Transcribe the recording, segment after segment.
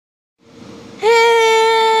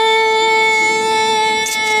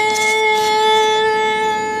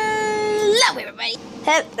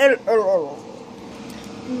Hey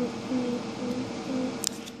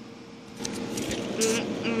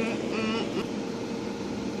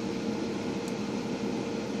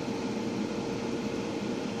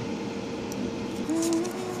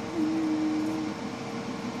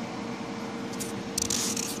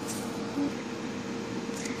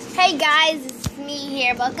guys, it's me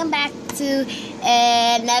here. Welcome back to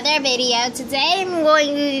another video. Today I'm going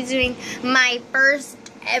to be doing my first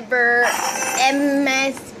ever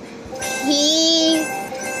MSP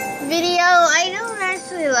video. I don't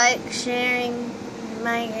actually like sharing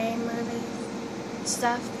my game movies,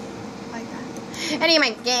 stuff like that. Any of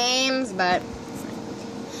my games, but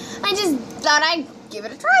I just thought I'd give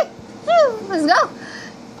it a try. Let's go.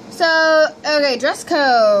 So, okay, dress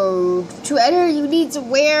code. To enter, you need to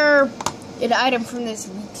wear an item from this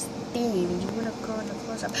week's theme. You want to go in the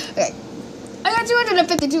close up. Okay, I got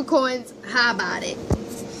 252 coins. How about it?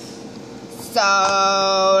 So,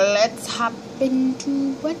 let's hop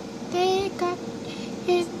into what they got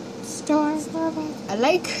in store for us. I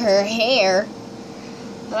like her hair.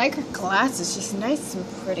 I like her glasses. She's nice and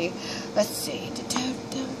pretty. Let's see.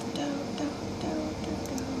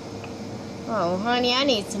 Oh, honey, I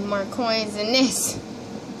need some more coins than this.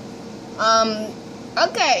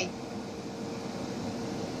 Okay.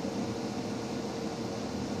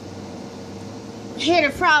 Hear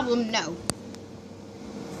the problem? No.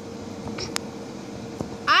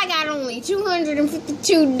 I got only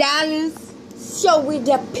 $252. So with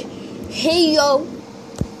the Heyo.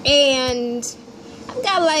 And I've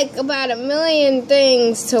got like about 1 million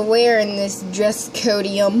things to wear in this dress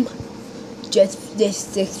codium. Just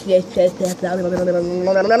this.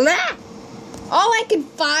 All I can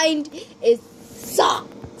find is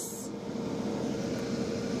socks.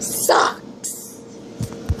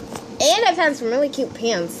 And I found some really cute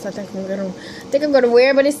pants that I think I'm gonna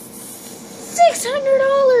wear, but it's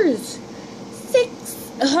 $600.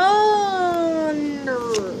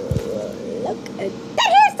 $600. Look at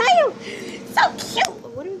that hairstyle. So cute.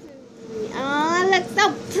 What is it? Oh, it looks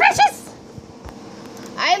so precious.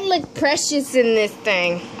 I look precious in this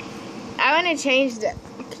thing. I want to change the...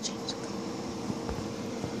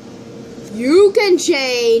 You can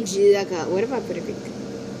change the color. What if I put a pink?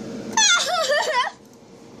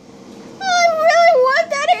 I really want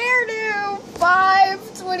that hairdo.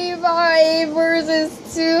 $525 versus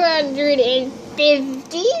 $252.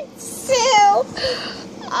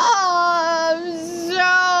 Oh, I'm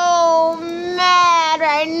so mad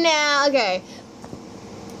right now. Okay.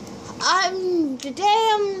 Today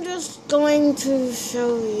I'm just going to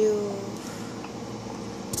show you,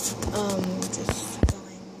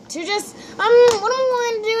 what I'm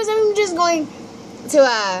going to do is I'm just going to,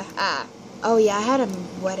 oh yeah, I had a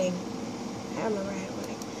wedding. I remember I had a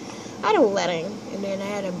wedding. I had a wedding, and then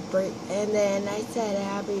and then I said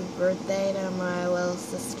happy birthday to my little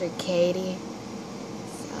sister Katie.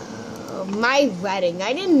 So, my wedding,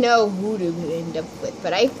 I didn't know who to end up with,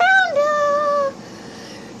 but I found her.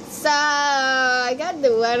 So, I got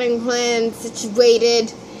the wedding plan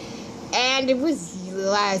situated, and it was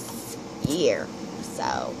last year.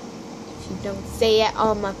 So, if you don't say it,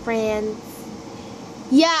 all my friends.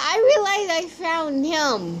 Yeah, I realized I found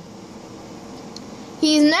him.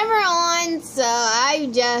 He's never on, so I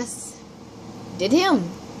just did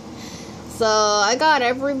him. So, I got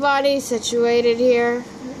everybody situated here,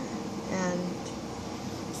 and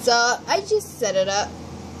so I just set it up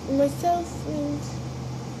myself, and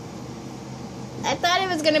I thought it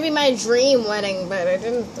was gonna be my dream wedding, but I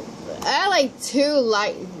didn't. I had like two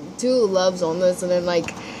loves on this, and then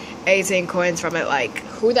like 18 coins from it. Like,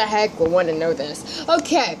 who the heck would want to know this?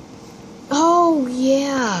 Okay. Oh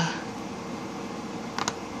yeah.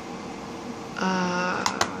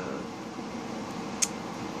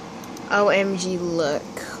 OMG look.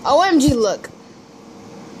 OMG look.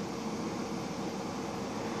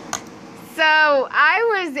 So, I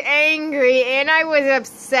was angry and I was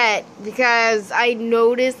upset because I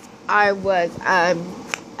noticed I was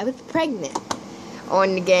pregnant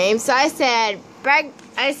on the game. So I said, pregnant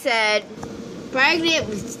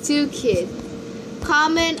with 2 kids.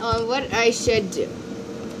 Comment on what I should do.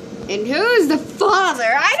 And who's the father?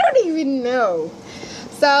 I don't even know.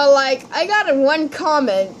 So, like, I got 1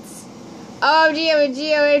 comment.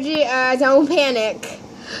 OMG, don't panic.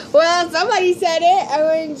 Well, somebody said it.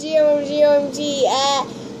 OMG,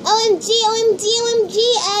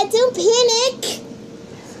 don't panic.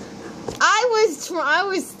 I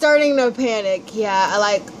was starting to panic. Yeah,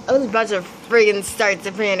 I was about to friggin' start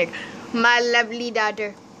to panic. My lovely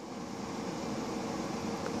daughter.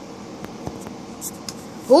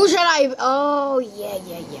 Who should I? Oh, yeah,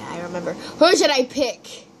 I remember. Who should I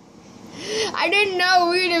pick? I didn't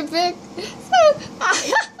know who to pick. So,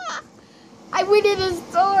 I went to the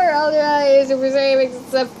store.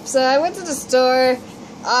 So I went to the store.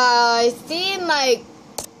 I seen like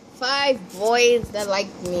 5 boys that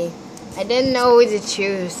liked me. I didn't know who to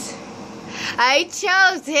choose. I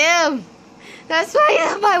chose him. That's why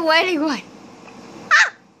I'm my wedding one.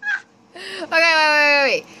 Okay,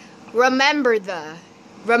 wait. Remember the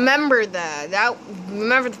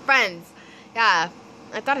friends. Yeah,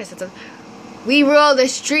 I thought I said that. We rule the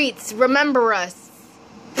streets. Remember us.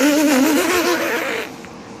 I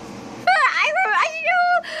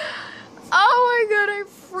know. Oh my god, I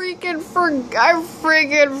freaking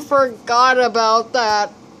forgot about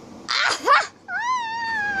that.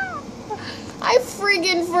 I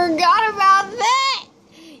freaking forgot about that.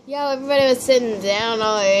 Yo, everybody was sitting down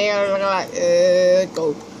all there, like,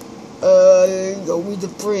 go with the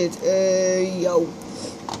friends, yo.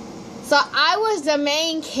 So I was the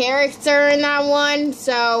main character in that one,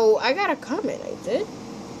 so I got a comment, I did.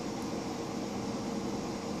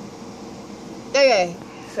 Okay,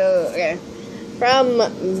 from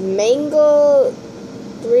Mango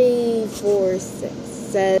 346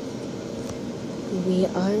 says, we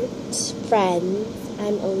aren't friends.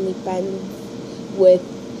 I'm only friends with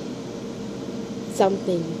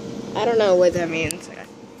something. I don't know what that means.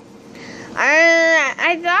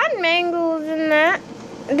 I thought Mango was in that.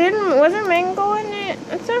 Wasn't Mango in it?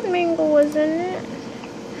 I thought Mango was in it.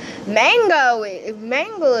 Mango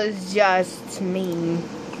is just mean.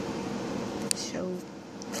 So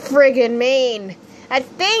friggin' mean. I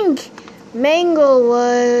think Mango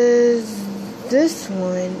was this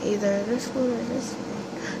one. Either this one or this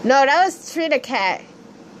one. No, that was Treat a Cat.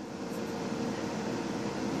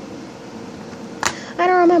 I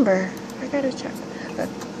don't remember. I gotta check. Okay.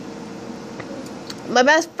 My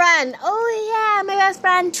best friend. Oh yeah, my best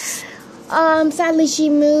friend. Sadly she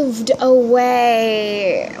moved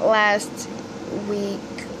away last week.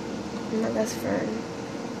 My best friend.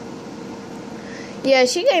 Yeah,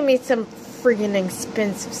 she gave me some freaking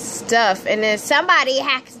expensive stuff, and then somebody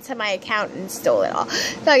hacked into my account and stole it all.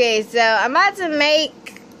 Okay, so I'm about to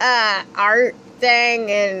make art thing,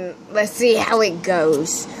 and let's see how it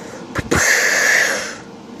goes.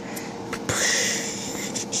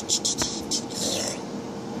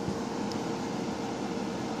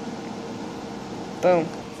 Boom.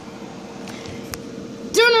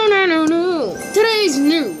 No. Today's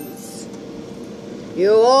news.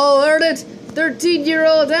 You all heard it.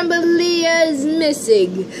 13-year-old Ambelia is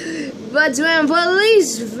missing. But when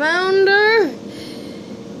police found her,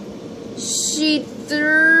 she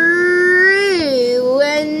threw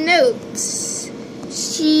a note.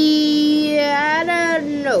 She had a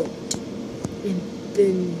note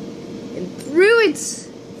and threw it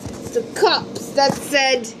to the cops that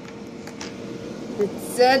said,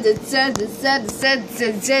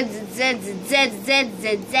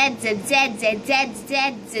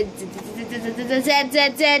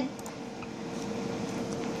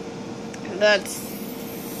 that's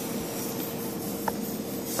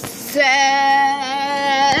sad.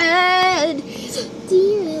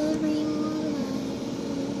 Dear everyone,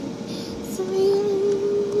 sorry,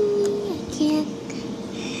 I can't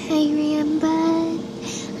hurry, but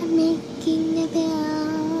I'm making a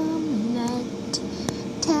film that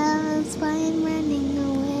tells why I'm running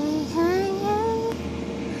away.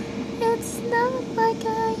 It's not like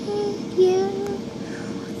I hate you.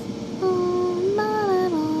 Oh, not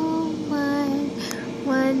at all.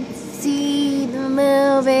 Once see the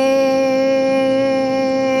movie,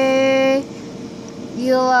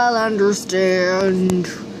 you'll all understand.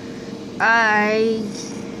 I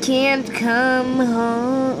can't come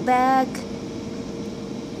home back,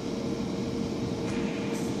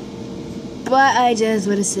 but I just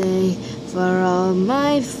want to say, for all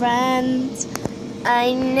my friends,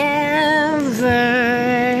 I never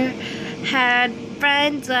had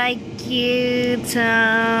friends like you.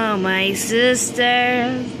 To my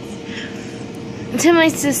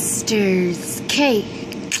sisters, Kate,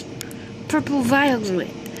 Purple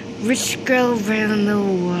Violet, rich girl around the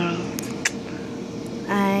world.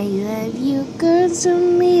 I love you girls,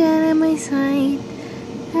 don't be out of my sight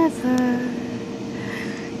ever.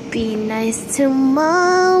 Be nice to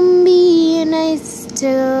mom, be nice to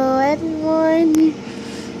everyone.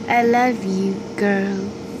 I love you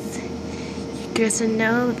girls. You girls will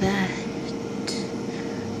know that.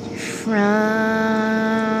 From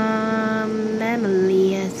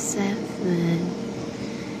Emily at 7.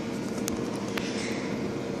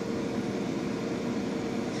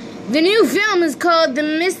 The new film is called The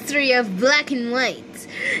Mystery of Black and White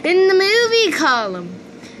in the movie column.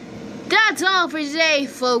 That's all for today,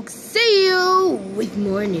 folks. See you with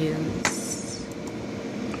more news.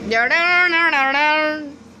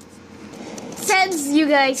 Since you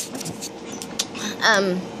guys,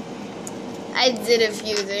 I did a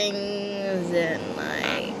few things and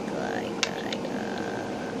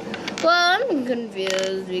well, I'm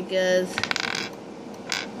confused because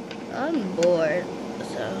I'm bored,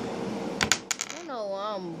 so I don't know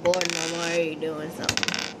why I'm bored and I'm already doing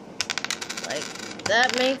something. Like,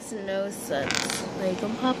 that makes no sense. Like,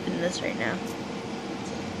 I'm popping this right now.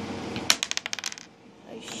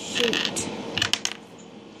 Oh, shoot.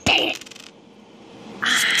 Dang it!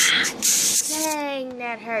 Ah, dang,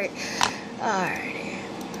 that hurt. Alright.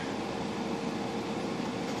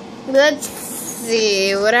 Let's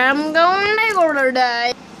see what I'm going to do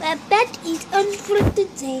today. But that is all for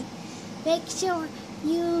today. Make sure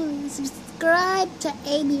you subscribe to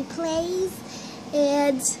Amy Plays,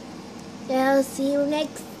 and I'll see you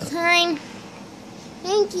next time.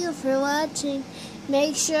 Thank you for watching.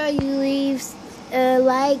 Make sure you leave a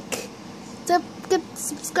like,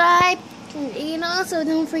 subscribe, and also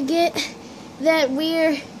don't forget that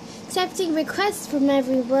we're accepting requests from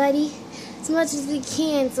everybody as much as we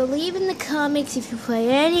can. So leave in the comments if you play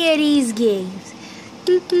any of these games.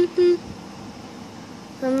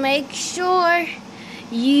 So make sure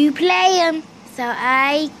you play them so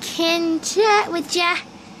I can chat with ya.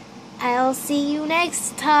 I'll see you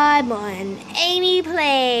next time on Amy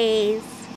Plays.